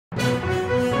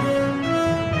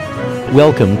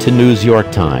Welcome to New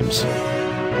York Times.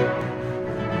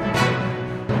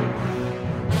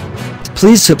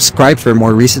 Please subscribe for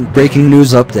more recent breaking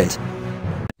news updates.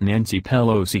 Nancy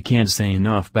Pelosi can't say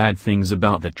enough bad things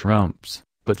about the Trumps,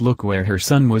 but look where her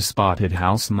son was spotted.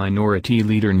 House Minority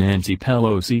Leader Nancy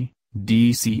Pelosi,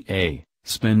 DCA,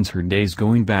 spends her days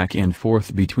going back and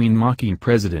forth between mocking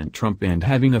President Trump and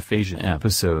having aphasia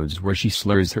episodes where she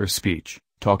slurs her speech,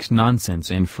 talks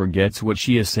nonsense and forgets what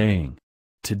she is saying.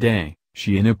 Today,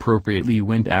 she inappropriately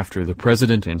went after the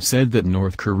president and said that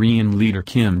North Korean leader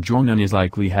Kim Jong-un is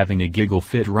likely having a giggle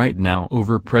fit right now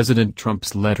over President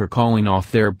Trump's letter calling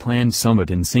off their planned summit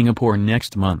in Singapore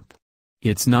next month.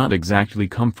 It's not exactly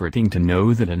comforting to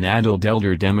know that an adult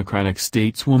elder Democratic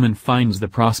stateswoman finds the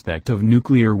prospect of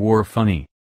nuclear war funny.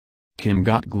 Kim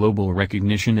got global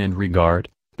recognition and regard,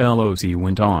 Pelosi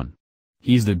went on.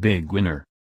 He's the big winner.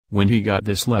 When he got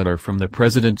this letter from the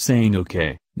president saying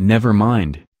okay, never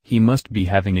mind, he must be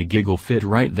having a giggle fit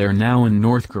right there now in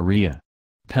North Korea.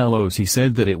 Pelosi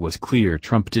said that it was clear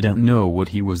Trump didn't know what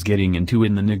he was getting into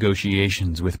in the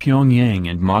negotiations with Pyongyang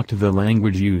and mocked the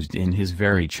language used in his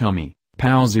very chummy,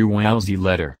 palsy-walsy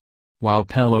letter. While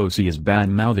Pelosi is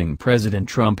bad-mouthing President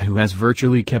Trump, who has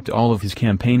virtually kept all of his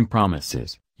campaign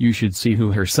promises, you should see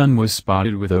who her son was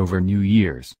spotted with over New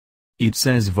Year's. It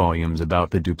says volumes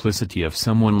about the duplicity of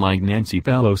someone like Nancy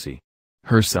Pelosi.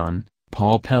 Her son,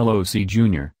 Paul Pelosi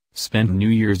Jr., spent New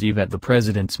Year's Eve at the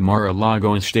president's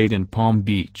Mar-a-Lago estate in Palm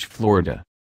Beach, Florida.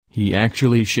 He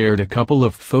actually shared a couple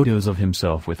of photos of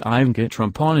himself with Ivanka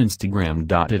Trump on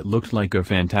Instagram. It looked like a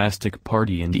fantastic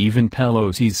party, and even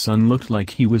Pelosi's son looked like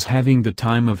he was having the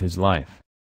time of his life.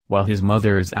 While his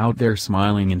mother is out there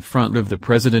smiling in front of the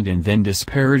president and then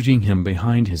disparaging him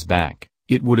behind his back,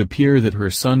 it would appear that her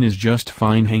son is just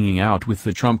fine hanging out with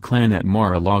the Trump clan at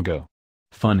Mar-a-Lago.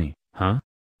 Funny, huh?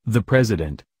 The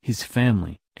president, his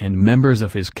family, and members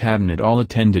of his cabinet all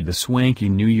attended the swanky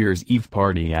New Year's Eve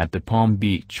party at the Palm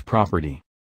Beach property.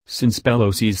 Since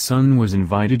Pelosi's son was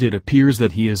invited, it appears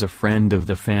that he is a friend of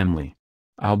the family.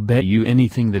 I'll bet you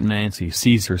anything that Nancy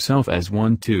sees herself as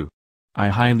one too. I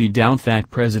highly doubt that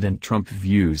President Trump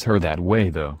views her that way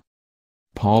though.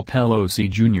 Paul Pelosi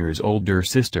Jr.'s older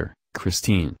sister,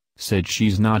 Christine, said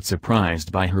she's not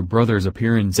surprised by her brother's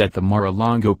appearance at the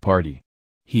Mar-a-Lago party.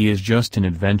 He is just an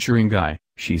adventuring guy,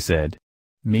 she said.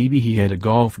 Maybe he had a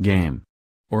golf game.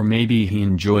 Or maybe he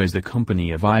enjoys the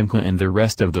company of Ivanka and the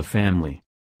rest of the family.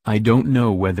 I don't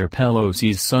know whether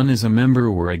Pelosi's son is a member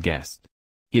or a guest.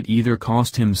 It either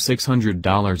cost him $600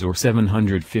 or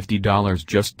 $750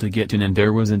 just to get in, and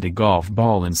there wasn't a golf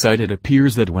ball in sight. It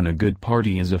appears that when a good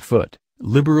party is afoot,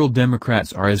 liberal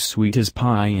Democrats are as sweet as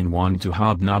pie and want to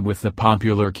hobnob with the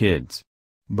popular kids.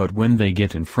 But when they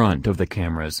get in front of the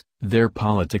cameras, their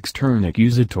politics turn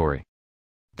accusatory.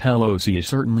 Pelosi is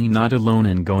certainly not alone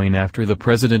in going after the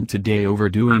president today over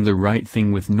doing the right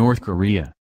thing with North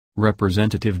Korea.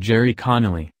 Representative Jerry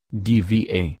Connolly,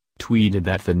 DVA, tweeted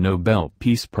that the Nobel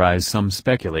Peace Prize some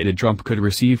speculated Trump could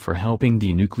receive for helping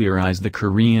denuclearize the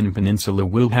Korean peninsula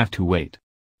will have to wait.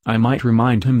 I might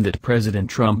remind him that President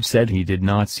Trump said he did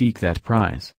not seek that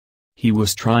prize. He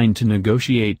was trying to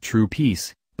negotiate true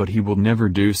peace, but he will never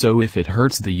do so if it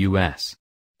hurts the U.S.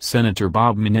 Senator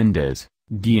Bob Menendez,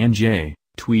 DNJ,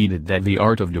 tweeted that the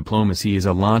art of diplomacy is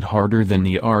a lot harder than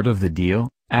the art of the deal,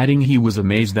 adding he was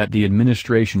amazed that the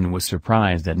administration was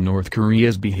surprised at North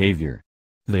Korea's behavior.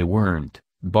 They weren't,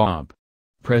 Bob.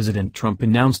 President Trump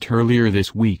announced earlier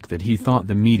this week that he thought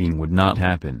the meeting would not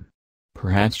happen.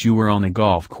 Perhaps you were on a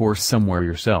golf course somewhere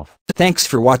yourself. Thanks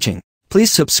for watching.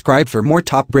 Please subscribe for more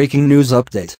top breaking news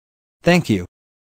updates. Thank you.